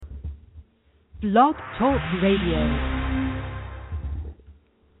Blog Talk Radio.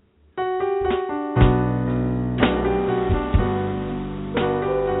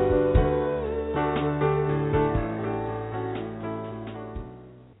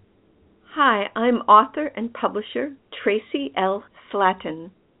 Hi, I'm author and publisher Tracy L. Slatton.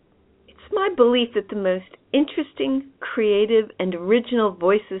 It's my belief that the most interesting, creative, and original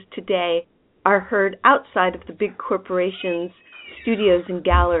voices today are heard outside of the big corporations, studios, and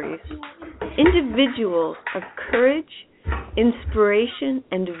galleries. Individuals of courage, inspiration,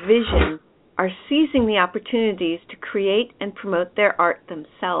 and vision are seizing the opportunities to create and promote their art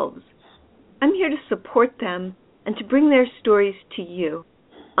themselves. I'm here to support them and to bring their stories to you.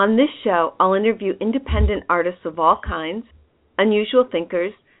 On this show, I'll interview independent artists of all kinds, unusual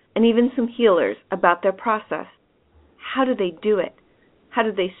thinkers, and even some healers about their process. How do they do it? How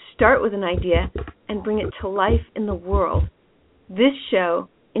do they start with an idea and bring it to life in the world? This show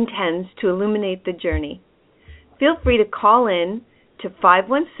intends to illuminate the journey. Feel free to call in to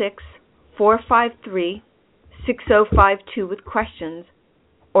 516-453-6052 with questions,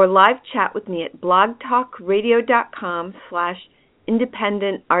 or live chat with me at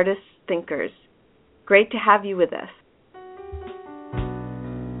blogtalkradio.com/independent artists thinkers. Great to have you with us.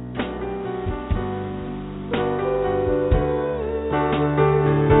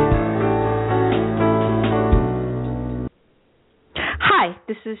 Hi,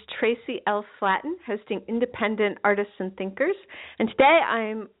 this is Tracy L. Slatton, hosting Independent Artists and Thinkers, and today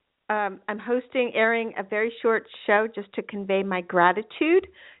I'm airing a very short show just to convey my gratitude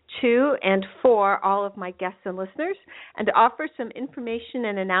to and for all of my guests and listeners, and to offer some information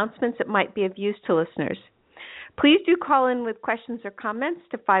and announcements that might be of use to listeners. Please do call in with questions or comments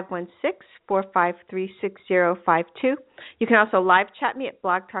to 516-453-6052. You can also live chat me at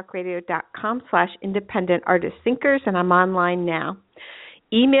blogtalkradio.com/independent artist thinkers, and I'm online now.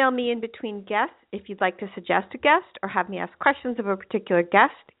 Email me in between guests if you'd like to suggest a guest or have me ask questions of a particular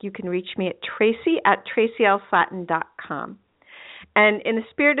guest. You can reach me at tracy@tracylslatton.com. And in the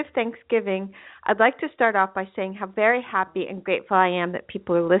spirit of Thanksgiving, I'd like to start off by saying how very happy and grateful I am that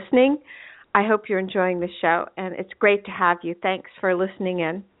people are listening. I hope you're enjoying the show, and it's great to have you. Thanks for listening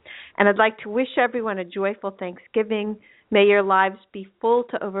in. And I'd like to wish everyone a joyful Thanksgiving. May your lives be full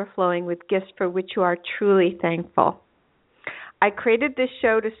to overflowing with gifts for which you are truly thankful. I created this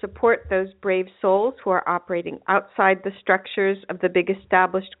show to support those brave souls who are operating outside the structures of the big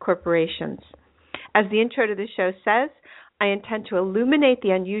established corporations. As the intro to the show says, I intend to illuminate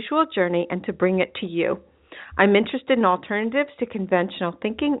the unusual journey and to bring it to you. I'm interested in alternatives to conventional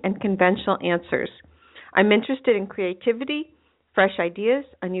thinking and conventional answers. I'm interested in creativity, fresh ideas,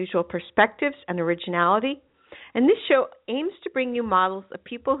 unusual perspectives, and originality. And this show aims to bring you models of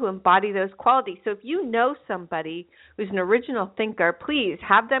people who embody those qualities. So if you know somebody who's an original thinker, please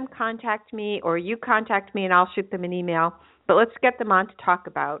have them contact me, or you contact me and I'll shoot them an email. But let's get them on to talk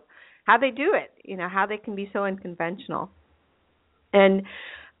about how they do it, how they can be so unconventional. And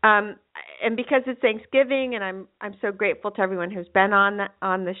because it's Thanksgiving, and I'm so grateful to everyone who's been on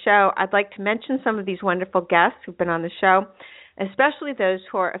the show, I'd like to mention some of these wonderful guests who've been on the show, especially those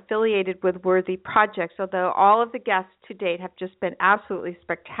who are affiliated with worthy projects, although all of the guests to date have just been absolutely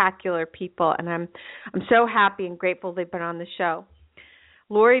spectacular people, and I'm so happy and grateful they've been on the show.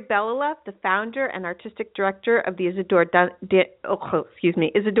 Lori Belilove, the founder and artistic director of the Isadora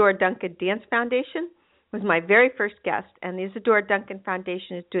Duncan Dance Foundation, was my very first guest, and the Isadora Duncan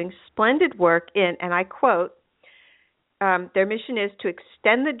Foundation is doing splendid work in, and I quote, their mission is to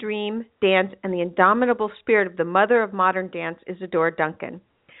extend the dream, dance, and the indomitable spirit of the mother of modern dance, Isadora Duncan.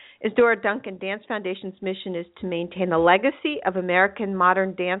 Isadora Duncan Dance Foundation's mission is to maintain the legacy of American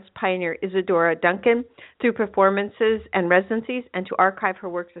modern dance pioneer Isadora Duncan through performances and residencies, and to archive her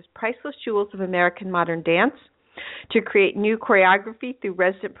works as priceless jewels of American modern dance, to create new choreography through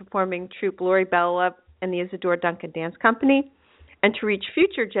resident performing troupe Lori Belilove and the Isadora Duncan Dance Company, and to reach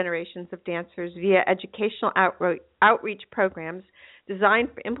future generations of dancers via educational outreach programs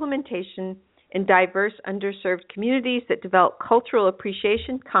designed for implementation in diverse, underserved communities that develop cultural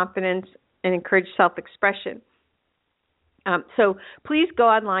appreciation, confidence, and encourage self-expression. So please go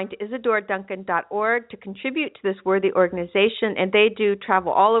online to isadoraduncan.org to contribute to this worthy organization, and they do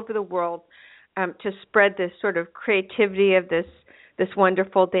travel all over the world to spread this sort of creativity of this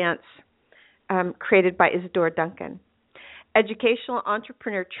wonderful dance created by Isadora Duncan. Educational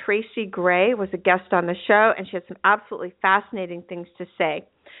entrepreneur Tracy Gray was a guest on the show, and she had some absolutely fascinating things to say.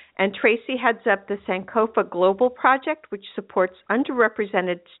 And Tracy heads up the Sankofa Global Project, which supports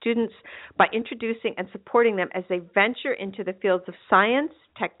underrepresented students by introducing and supporting them as they venture into the fields of science,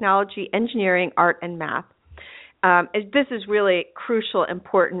 technology, engineering, art, and math. This is really crucial,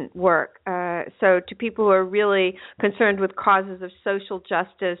 important work. So to people who are really concerned with causes of social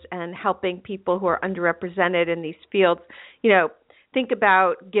justice and helping people who are underrepresented in these fields, think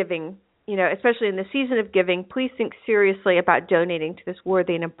about giving. Especially in the season of giving, please think seriously about donating to this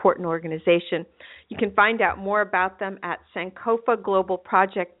worthy and important organization. You can find out more about them at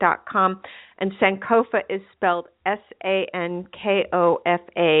sankofaglobalproject.com, and Sankofa is spelled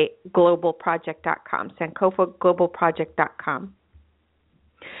Sankofa globalproject.com, sankofaglobalproject.com.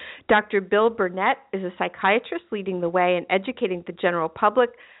 Dr. Bill Burnett is a psychiatrist leading the way in educating the general public,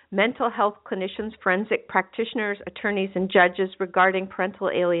 mental health clinicians, forensic practitioners, attorneys, and judges regarding parental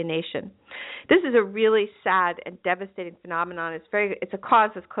alienation. This is a really sad and devastating phenomenon. It's a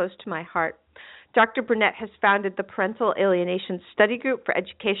cause that's close to my heart. Dr. Burnett has founded the Parental Alienation Study Group for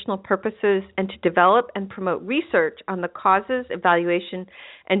educational purposes and to develop and promote research on the causes, evaluation,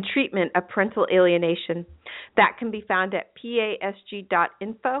 and treatment of parental alienation. That can be found at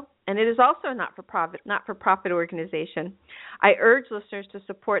pasg.info, and it is also a not-for-profit organization. I urge listeners to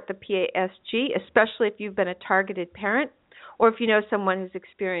support the PASG, especially if you've been a targeted parent or if you know someone who's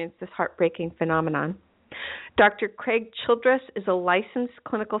experienced this heartbreaking phenomenon. Dr. Craig Childress is a licensed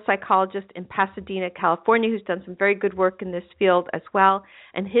clinical psychologist in Pasadena, California, who's done some very good work in this field as well,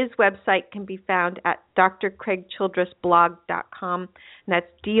 and his website can be found at drcraigchildressblog.com, and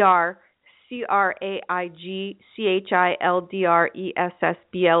that's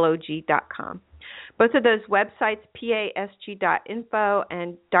drcraigchildressblog.com. Both of those websites, pasg.info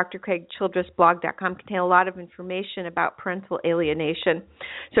and drcraigchildressblog.com, contain a lot of information about parental alienation.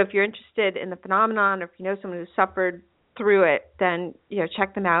 So if you're interested in the phenomenon, or if you know someone who suffered through it, then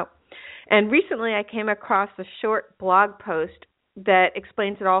check them out. And recently I came across a short blog post that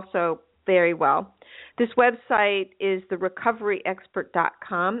explains it also very well. This website is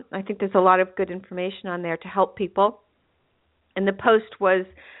therecoveryexpert.com. I think there's a lot of good information on there to help people. And the post was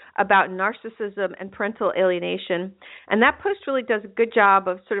about narcissism and parental alienation. And that post really does a good job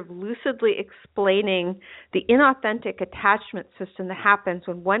of sort of lucidly explaining the inauthentic attachment system that happens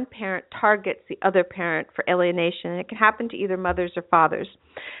when one parent targets the other parent for alienation. And it can happen to either mothers or fathers.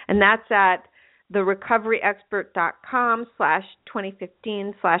 And that's at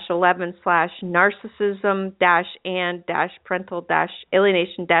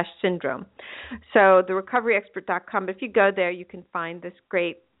therecoveryexpert.com/2015/11/narcissism-and-parental-alienation-syndrome. So therecoveryexpert.com, if you go there, you can find this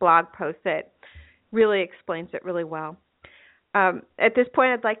great blog post that really explains it really well. At this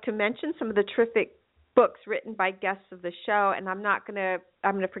point, I'd like to mention some of the terrific books written by guests of the show, and I'm going to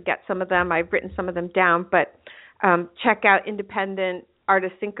forget some of them. I've written some of them down, but check out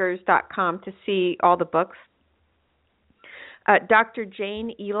independentartistthinkers.com to see all the books. Dr.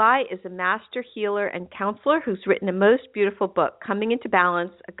 Jane Ely is a master healer and counselor who's written a most beautiful book, Coming into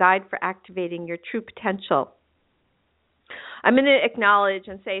Balance, A Guide for Activating Your True Potential. I'm going to acknowledge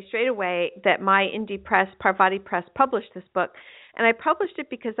and say straight away that my indie press, Parvati Press, published this book, and I published it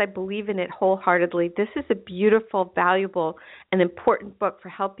because I believe in it wholeheartedly. This is a beautiful, valuable, and important book for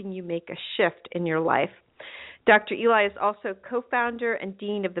helping you make a shift in your life. Dr. Ely is also co-founder and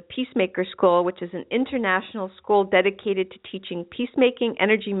dean of the Peacemaker School, which is an international school dedicated to teaching peacemaking,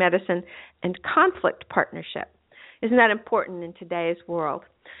 energy medicine, and conflict partnership. Isn't that important in today's world?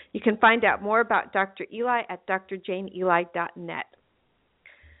 You can find out more about Dr. Ely at drjaneely.net.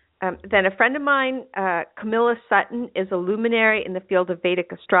 Then a friend of mine, Camilla Sutton, is a luminary in the field of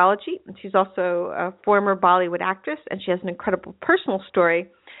Vedic astrology, and she's also a former Bollywood actress, and she has an incredible personal story,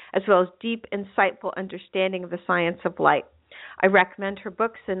 as well as deep, insightful understanding of the science of light. I recommend her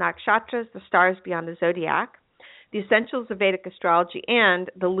books, The Nakshatras, The Stars Beyond the Zodiac, The Essentials of Vedic Astrology, and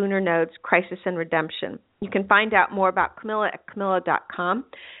The Lunar Nodes, Crisis and Redemption. You can find out more about Camilla at camilla.com.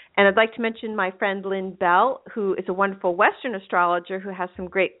 And I'd like to mention my friend Lynn Bell, who is a wonderful Western astrologer who has some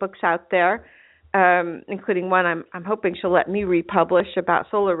great books out there, including one I'm hoping she'll let me republish about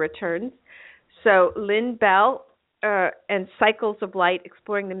solar returns. So Lynn Bell and Cycles of Light,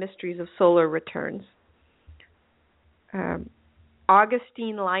 Exploring the Mysteries of Solar Returns.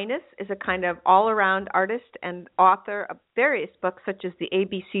 Augustine Linus is a kind of all-around artist and author of various books such as The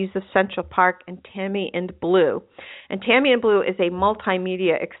ABCs of Central Park and Tammy and Blue. And Tammy and Blue is a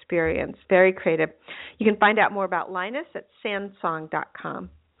multimedia experience, very creative. You can find out more about Linus at sansong.com.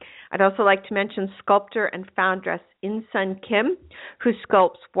 I'd also like to mention sculptor and foundress In-Sun Kim, who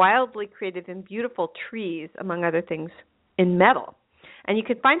sculpts wildly creative and beautiful trees, among other things, in metal. And you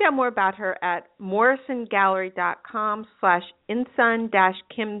can find out more about her at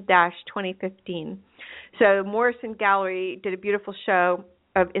morrisongallery.com/insun-kim-2015. So Morrison Gallery did a beautiful show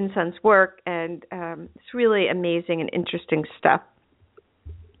of In-Sun's work, and it's really amazing and interesting stuff.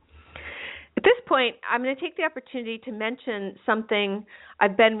 At this point, I'm going to take the opportunity to mention something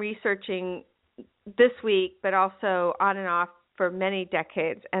I've been researching this week, but also on and off for many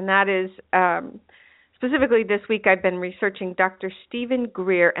decades, and that is specifically this week I've been researching Dr. Stephen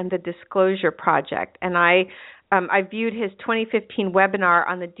Greer and the Disclosure Project, and I viewed his 2015 webinar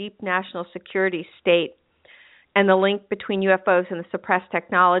on the deep national security state and the link between UFOs and the suppressed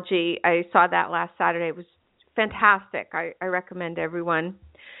technology. I saw that last Saturday. It was fantastic. I recommend everyone.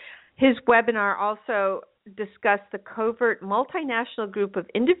 His webinar also discussed the covert multinational group of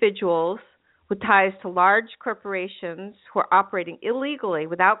individuals with ties to large corporations who are operating illegally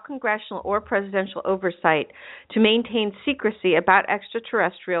without congressional or presidential oversight to maintain secrecy about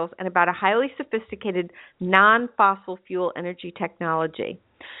extraterrestrials and about a highly sophisticated non-fossil fuel energy technology.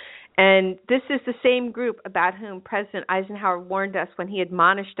 And this is the same group about whom President Eisenhower warned us when he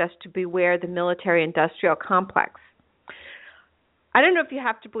admonished us to beware the military-industrial complex. I don't know if you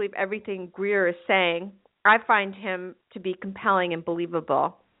have to believe everything Greer is saying. I find him to be compelling and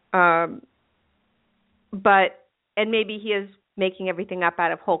believable. And maybe he is making everything up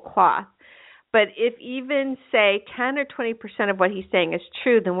out of whole cloth. But if even, say, 10 or 20% of what he's saying is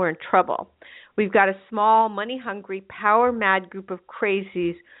true, then we're in trouble. We've got a small, money-hungry, power-mad group of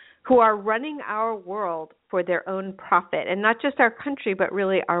crazies who are running our world for their own profit, and not just our country, but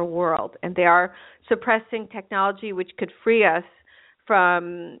really our world. And they are suppressing technology which could free us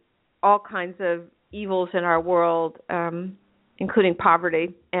from all kinds of evils in our world, including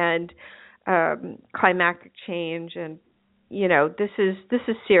poverty and climatic change. And, you know, this is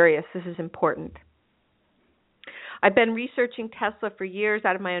serious. This is important. I've been researching Tesla for years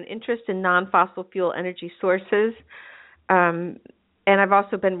out of my own interest in non-fossil fuel energy sources. And I've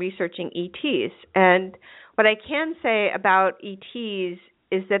also been researching ETs. And what I can say about ETs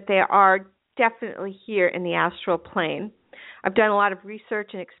is that they are definitely here in the astral plane. I've done a lot of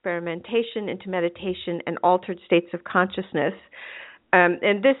research and experimentation into meditation and altered states of consciousness.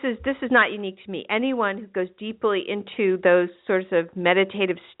 And this is not unique to me. Anyone who goes deeply into those sorts of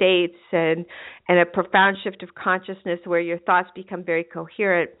meditative states and a profound shift of consciousness where your thoughts become very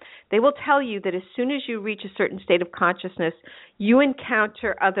coherent, they will tell you that as soon as you reach a certain state of consciousness, you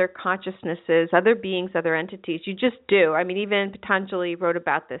encounter other consciousnesses, other beings, other entities. You just do. I mean, even Patanjali wrote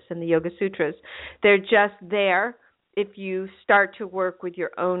about this in the Yoga Sutras. They're just there if you start to work with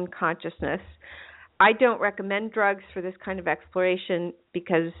your own consciousness. I don't recommend drugs for this kind of exploration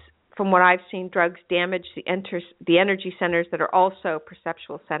because from what I've seen, drugs damage the energy centers that are also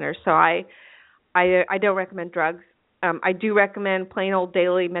perceptual centers. So I don't recommend drugs. I do recommend plain old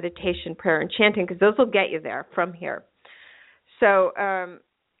daily meditation, prayer, and chanting because those will get you there from here. So,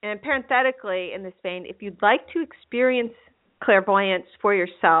 and parenthetically in this vein, if you'd like to experience clairvoyance for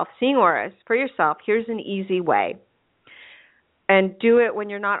yourself, seeing auras for yourself, here's an easy way. And do it when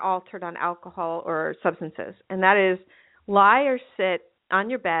you're not altered on alcohol or substances. And that is lie or sit on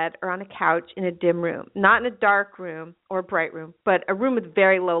your bed or on a couch in a dim room, not in a dark room or a bright room, but a room with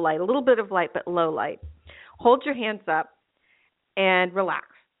very low light, a little bit of light, but low light. Hold your hands up and relax.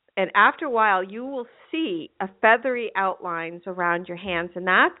 And after a while, you will see a feathery outlines around your hands, and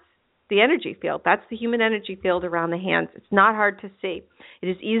that's the energy field. That's the human energy field around the hands. It's not hard to see. It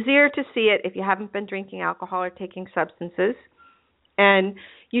is easier to see it if you haven't been drinking alcohol or taking substances. And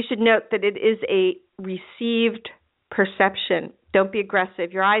you should note that it is a received perception. Don't be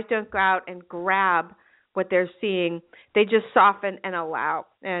aggressive. Your eyes don't go out and grab what they're seeing. They just soften and allow.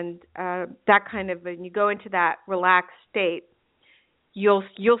 And that kind of, when you go into that relaxed state, you'll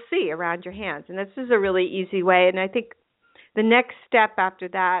see around your hands. And this is a really easy way. And I think the next step after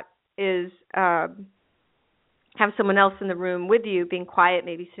that is have someone else in the room with you, being quiet,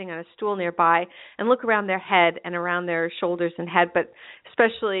 maybe sitting on a stool nearby, and look around their head and around their shoulders and head. But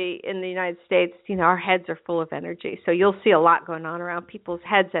especially in the United States, you know, our heads are full of energy. So you'll see a lot going on around people's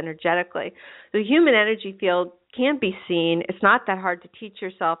heads energetically. The human energy field can be seen. It's not that hard to teach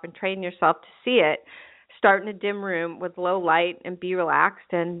yourself and train yourself to see it. Start in a dim room with low light and be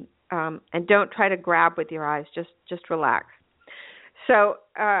relaxed, and don't try to grab with your eyes. Just relax. So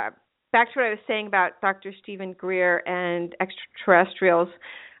back to what I was saying about Dr. Stephen Greer and extraterrestrials.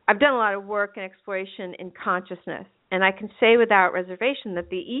 I've done a lot of work and exploration in consciousness, and I can say without reservation that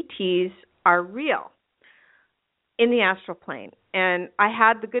the ETs are real in the astral plane. And I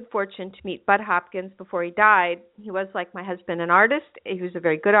had the good fortune to meet Bud Hopkins before he died. He was, like my husband, an artist. He was a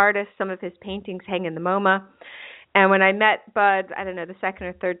very good artist. Some of his paintings hang in the MoMA. And when I met Bud, I don't know, the second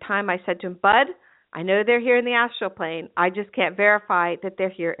or third time, I said to him, Bud, I know they're here in the astral plane. I just can't verify that they're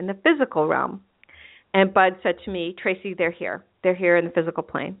here in the physical realm. And Bud said to me, Tracy, they're here. They're here in the physical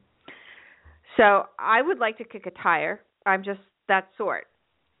plane. So I would like to kick a tire. I'm just that sort.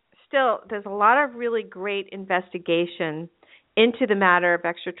 still, there's a lot of really great investigation into the matter of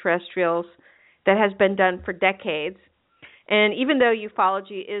extraterrestrials that has been done for decades. And even though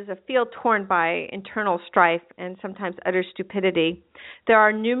ufology is a field torn by internal strife and sometimes utter stupidity, there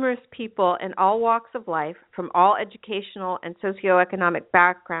are numerous people in all walks of life, from all educational and socioeconomic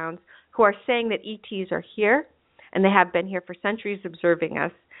backgrounds, who are saying that ETs are here, and they have been here for centuries observing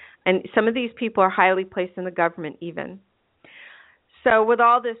us. And some of these people are highly placed in the government even. So with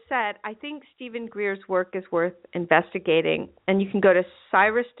all this said, I think Stephen Greer's work is worth investigating. And you can go to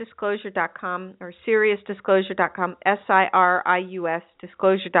SiriusDisclosure.com or SiriusDisclosure.com, SIRIUS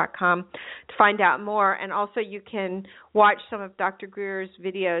Disclosure.com to find out more. And also you can watch some of Dr. Greer's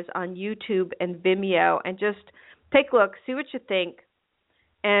videos on YouTube and Vimeo and just take a look, see what you think.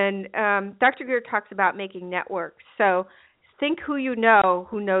 And Dr. Greer talks about making networks. So think who you know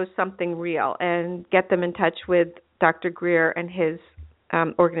who knows something real and get them in touch with Dr. Greer and his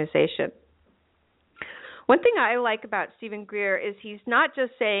organization. One thing I like about Stephen Greer is he's not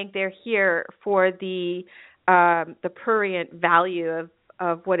just saying they're here for the prurient value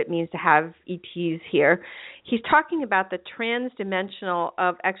of what it means to have ETs here. He's talking about the transdimensional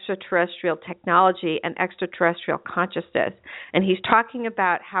of extraterrestrial technology and extraterrestrial consciousness. And he's talking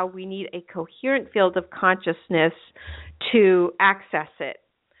about how we need a coherent field of consciousness to access it.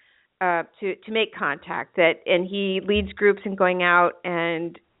 To make contact, and he leads groups in going out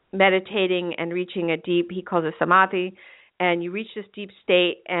and meditating and reaching a deep, he calls it samadhi, and you reach this deep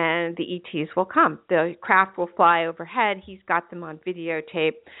state and the ETs will come. The craft will fly overhead. He's got them on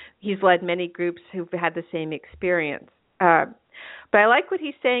videotape. He's led many groups who've had the same experience. But I like what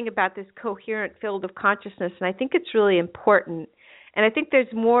he's saying about this coherent field of consciousness, and I think it's really important. And I think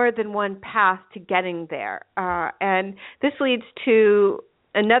there's more than one path to getting there. And this leads to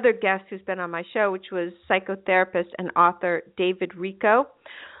another guest who's been on my show, which was psychotherapist and author David Richo,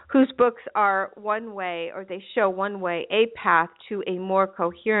 whose books are one way, or they show one way, a path to a more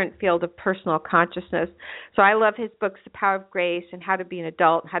coherent field of personal consciousness. So I love his books, The Power of Grace and How to Be an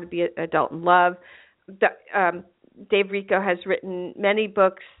Adult, How to Be an Adult in Love. Dave Richo has written many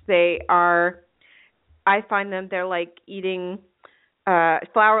books. I find them, they're like eating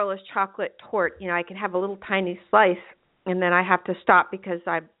flourless chocolate tort. You know, I can have a little tiny slice, and then I have to stop because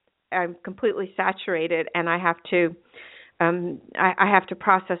I'm completely saturated, and I have to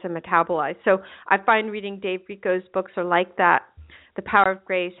process and metabolize. So I find reading Dave Richo's books are like that: The Power of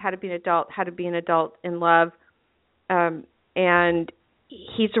Grace, How to Be an Adult, How to Be an Adult in Love, and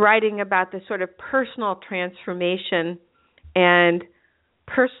he's writing about this sort of personal transformation and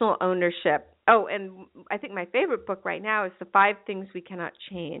personal ownership. Oh, and I think my favorite book right now is The 5 Things We Cannot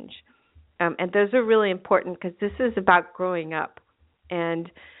Change. And those are really important because this is about growing up. And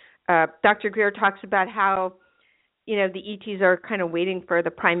Dr. Greer talks about how, you know, the ETs are kind of waiting for the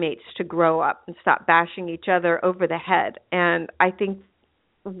primates to grow up and stop bashing each other over the head. And I think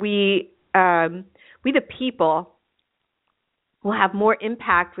we the people will have more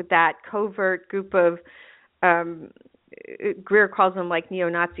impact with that covert group of, Greer calls them like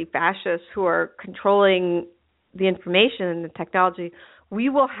neo-Nazi fascists who are controlling the information and the technology. We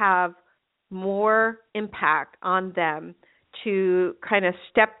will have more impact on them to kind of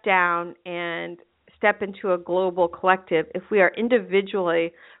step down and step into a global collective if we are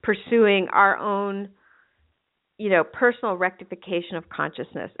individually pursuing our own, you know, personal rectification of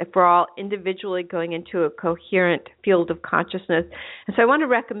consciousness, if we're all individually going into a coherent field of consciousness. And so I want to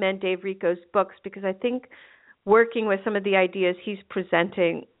recommend Dave Richo's books because I think working with some of the ideas he's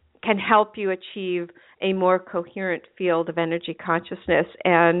presenting can help you achieve a more coherent field of energy consciousness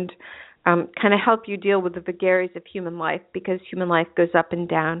and kind of help you deal with the vagaries of human life, because human life goes up and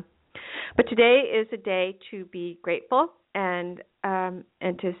down. But today is a day to be grateful and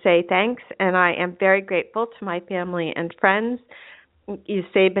to say thanks. And I am very grateful to my family and friends,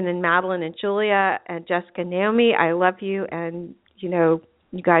 Sabin and Madeline and Julia and Jessica and Naomi. I love you, and you know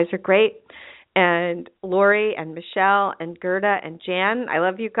you guys are great. And Lori and Michelle and Gerda and Jan, I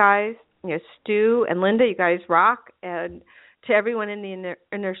love you guys. You know, Stu and Linda, you guys rock. And to everyone in the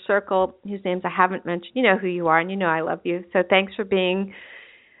inner circle whose names I haven't mentioned, you know who you are, and you know I love you. So thanks for being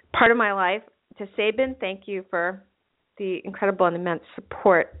part of my life. To Sabin, thank you for the incredible and immense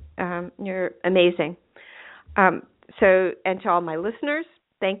support. You're amazing. And to all my listeners,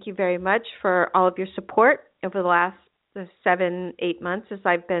 thank you very much for all of your support over the last 7-8 months as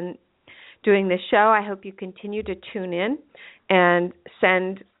I've been doing this show. I hope you continue to tune in and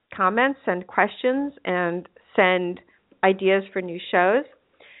send comments, send questions, and send ideas for new shows.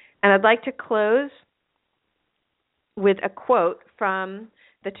 And I'd like to close with a quote from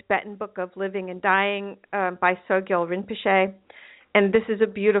the Tibetan Book of Living and Dying by Sogyal Rinpoche. And this is a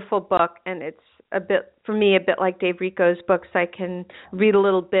beautiful book, and it's a bit, for me, a bit like Dave Rico's books. I can read a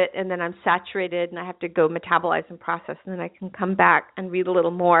little bit, and then I'm saturated, and I have to go metabolize and process, and then I can come back and read a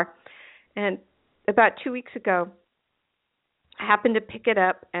little more. And about 2 weeks ago, I happened to pick it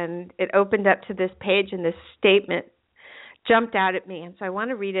up, and it opened up to this page, and this statement jumped out at me. And so I want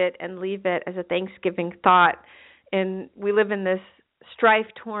to read it and leave it as a Thanksgiving thought. And we live in this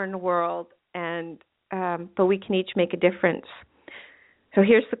strife-torn world, and but we can each make a difference. So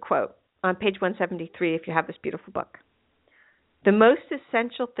here's the quote on page 173 if you have this beautiful book. The most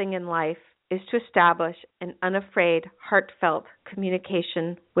essential thing in life is to establish an unafraid, heartfelt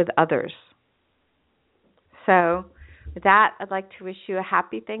communication with others. So with that, I'd like to wish you a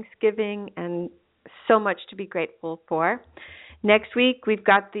happy Thanksgiving and so much to be grateful for. Next week, we've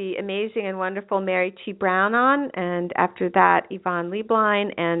got the amazing and wonderful Mary T. Brown on, and after that, Yvonne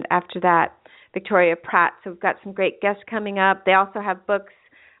Lieblein, and after that, Victoria Pratt. So we've got some great guests coming up. They also have books.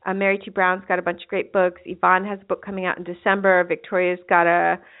 Mary T. Brown's got a bunch of great books. Yvonne has a book coming out in December. Victoria's got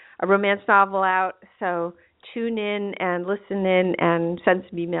a romance novel out. So tune in and listen in and send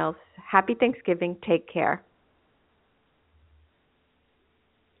some emails. Happy Thanksgiving. Take care.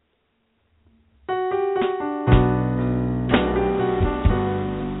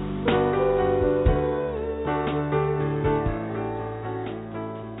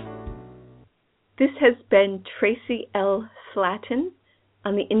 This has been Tracy L. Slatton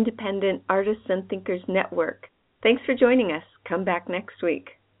on the Independent Artists and Thinkers Network. Thanks for joining us. Come back next week.